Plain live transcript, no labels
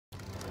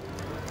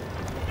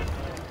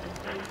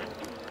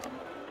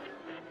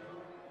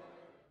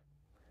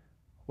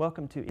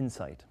Welcome to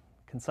Insight,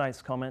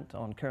 concise comment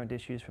on current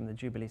issues from the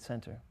Jubilee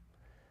Centre.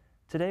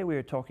 Today we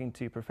are talking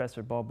to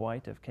Professor Bob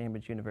White of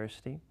Cambridge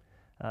University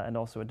and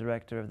also a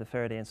director of the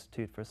Faraday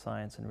Institute for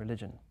Science and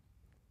Religion.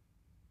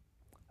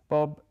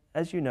 Bob,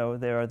 as you know,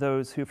 there are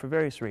those who for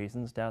various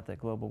reasons doubt that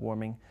global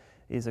warming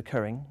is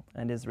occurring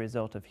and is the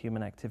result of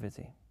human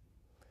activity.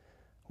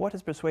 What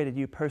has persuaded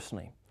you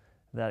personally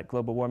that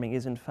global warming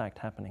is in fact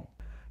happening?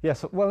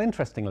 Yes, well,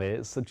 interestingly,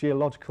 it's the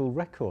geological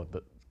record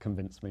that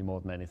convinced me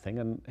more than anything,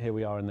 and here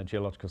we are in the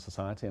Geological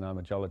Society and I'm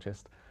a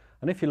geologist.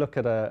 And if you look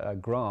at a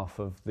graph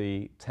of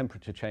the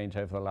temperature change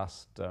over the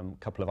last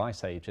couple of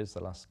ice ages,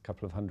 the last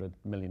couple of 100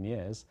 million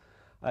years,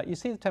 you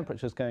see the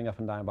temperatures going up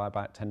and down by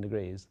about 10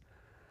 degrees.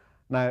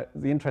 Now,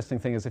 the interesting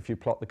thing is if you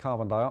plot the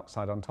carbon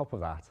dioxide on top of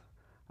that,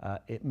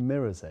 it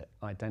mirrors it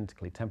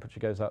identically.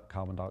 Temperature goes up,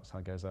 carbon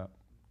dioxide goes up,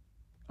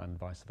 and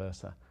vice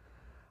versa.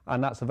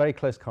 And that's a very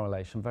close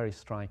correlation, very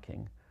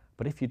striking.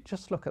 But if you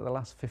just look at the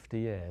last 50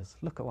 years,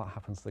 look at what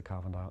happens to the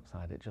carbon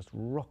dioxide. It just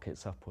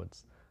rockets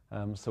upwards.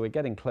 So we're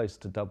getting close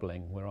to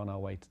doubling. We're on our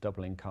way to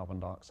doubling carbon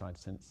dioxide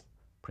since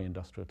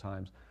pre-industrial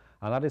times.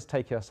 And that is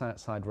taking us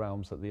outside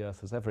realms that the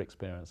Earth has ever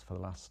experienced for the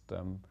last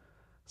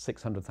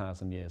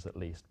 600,000 years at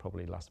least,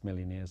 probably last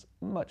million years,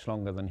 much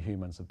longer than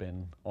humans have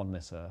been on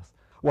this Earth.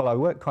 Well, I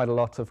work quite a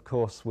lot, of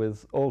course,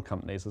 with oil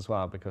companies as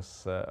well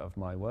because of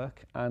my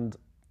work. And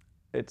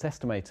it's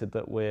estimated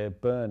that we're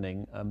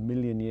burning 1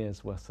 million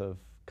years worth of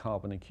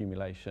carbon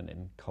accumulation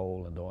in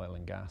coal and oil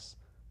and gas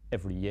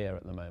every year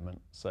at the moment.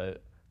 So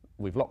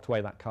we've locked away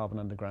that carbon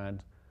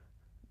underground,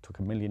 took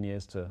 1 million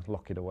years to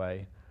lock it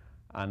away,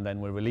 and then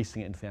we're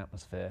releasing it into the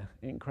atmosphere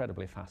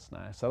incredibly fast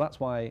now. So that's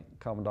why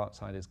carbon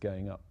dioxide is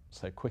going up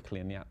so quickly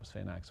in the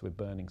atmosphere now, because we're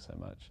burning so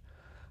much.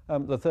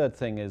 The third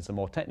thing is a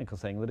more technical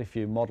thing, that if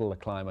you model a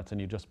climate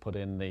and you just put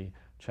in the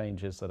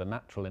changes that are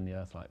natural in the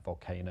Earth, like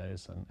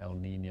volcanoes and El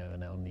Nino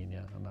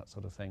and that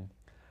sort of thing,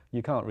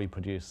 you can't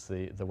reproduce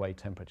the way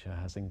temperature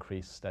has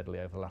increased steadily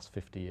over the last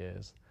 50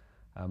 years.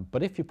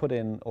 But if you put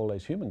in all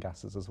those human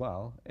gases as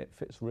well, it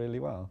fits really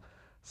well.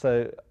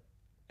 So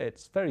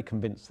it's very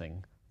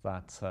convincing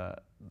that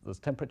there's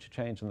temperature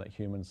change and that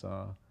humans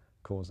are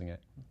causing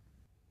it.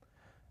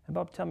 And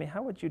Bob, tell me,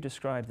 how would you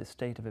describe the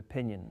state of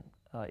opinion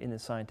in the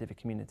scientific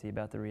community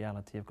about the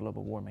reality of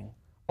global warming?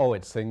 Oh,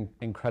 it's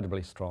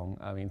incredibly strong.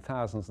 I mean,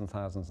 thousands and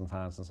thousands and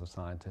thousands of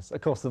scientists.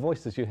 Of course, the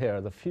voices you hear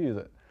are the few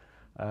that,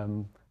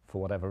 for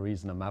whatever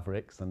reason, are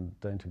mavericks and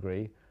don't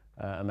agree,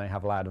 and they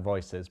have louder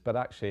voices, but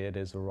actually it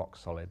is a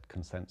rock-solid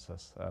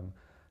consensus.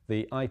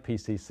 The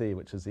IPCC,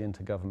 which is the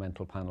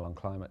Intergovernmental Panel on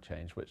Climate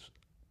Change, which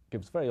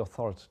gives very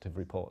authoritative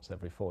reports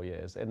every 4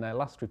 years, in their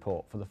last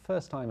report, for the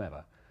first time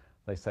ever,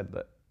 they said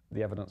that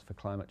the evidence for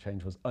climate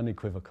change was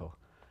unequivocal.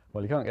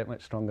 Well, you can't get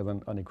much stronger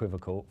than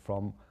unequivocal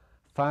from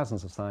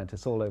thousands of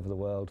scientists all over the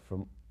world,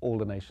 from all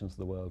the nations of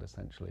the world,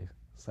 essentially,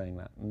 saying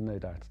that, no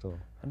doubt at all.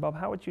 And Bob,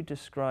 how would you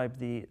describe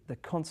the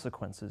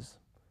consequences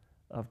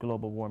of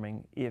global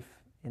warming if,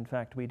 in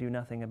fact, we do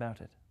nothing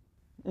about it?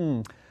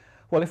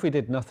 Well, if we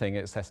did nothing,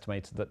 it's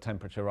estimated that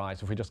temperature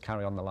rise, if we just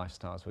carry on the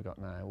lifestyles we've got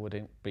now, would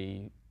it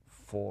be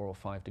 4 or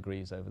 5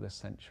 degrees over this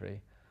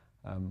century,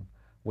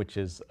 which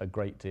is a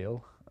great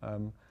deal.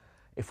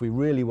 If we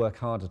really work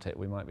hard at it,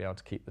 we might be able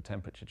to keep the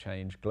temperature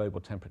change, global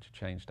temperature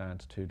change, down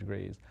to 2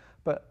 degrees.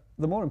 But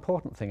the more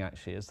important thing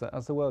actually is that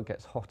as the world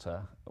gets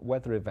hotter,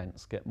 weather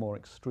events get more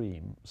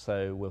extreme.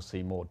 So we'll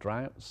see more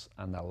droughts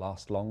and they'll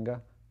last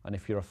longer. And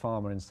if you're a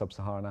farmer in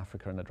sub-Saharan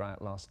Africa and the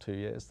drought lasts 2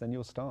 years, then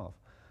you'll starve.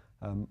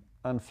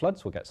 And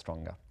floods will get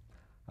stronger.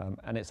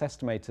 And it's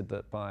estimated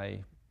that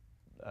by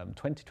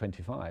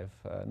 2025,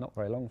 not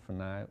very long from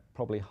now,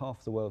 probably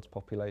half the world's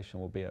population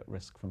will be at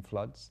risk from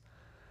floods.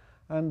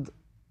 And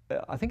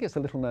I think it's a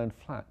little known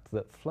fact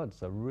that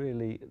floods are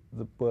really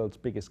the world's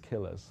biggest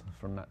killers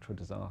from natural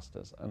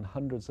disasters, and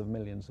hundreds of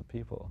millions of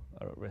people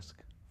are at risk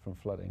from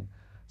flooding.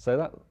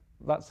 So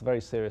that's a very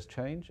serious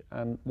change,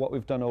 and what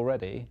we've done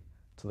already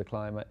to the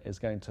climate is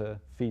going to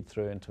feed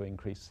through into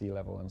increased sea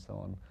level and so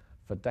on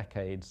for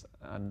decades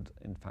and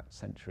in fact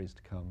centuries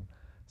to come.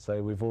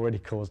 So we've already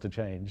caused a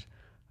change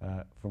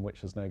from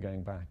which there's no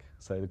going back.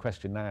 So the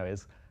question now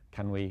is,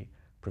 can we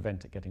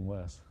prevent it getting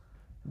worse?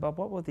 Bob,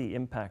 what will the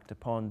impact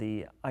upon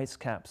the ice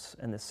caps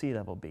and the sea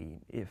level be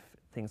if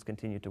things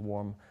continue to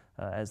warm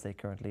as they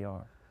currently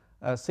are?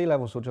 Sea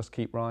levels will just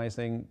keep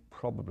rising,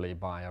 probably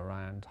by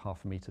around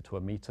 0.5 metre to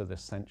 1 metre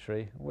this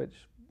century, which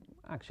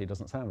actually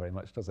doesn't sound very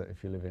much, does it,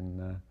 if you live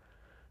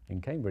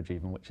in Cambridge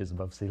even, which is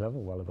above sea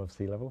level, well above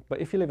sea level.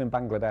 But if you live in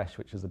Bangladesh,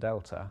 which is a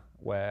delta,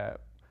 where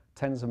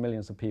tens of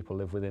millions of people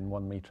live within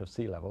 1 metre of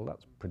sea level,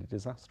 that's pretty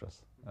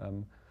disastrous.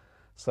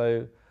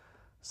 So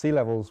sea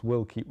levels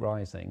will keep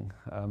rising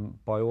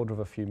by order of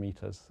a few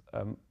metres.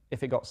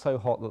 If it got so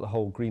hot that the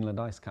whole Greenland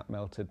ice cap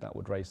melted, that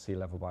would raise sea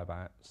level by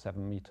about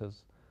 7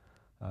 metres.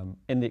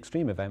 In the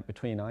extreme event,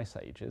 between ice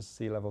ages,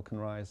 sea level can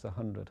rise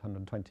 100,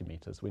 120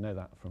 metres. We know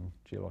that from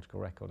geological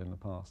record in the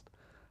past.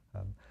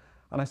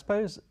 And I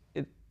suppose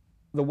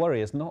the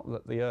worry is not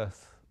that the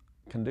Earth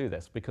can do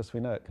this, because we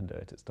know it can do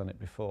it, it's done it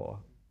before.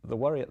 The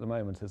worry at the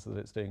moment is that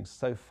it's doing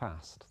so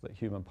fast that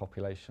human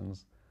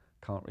populations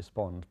can't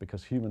respond,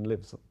 because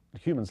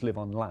humans live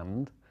on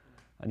land,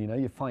 and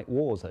you fight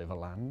wars over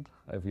land,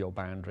 over your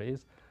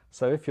boundaries.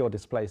 So if you're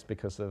displaced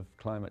because of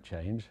climate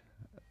change,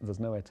 there's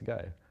nowhere to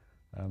go.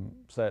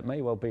 So it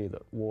may well be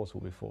that wars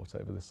will be fought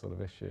over this sort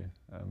of issue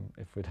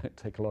if we don't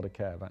take a lot of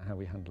care about how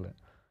we handle it.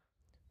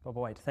 Bob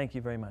White, thank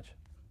you very much.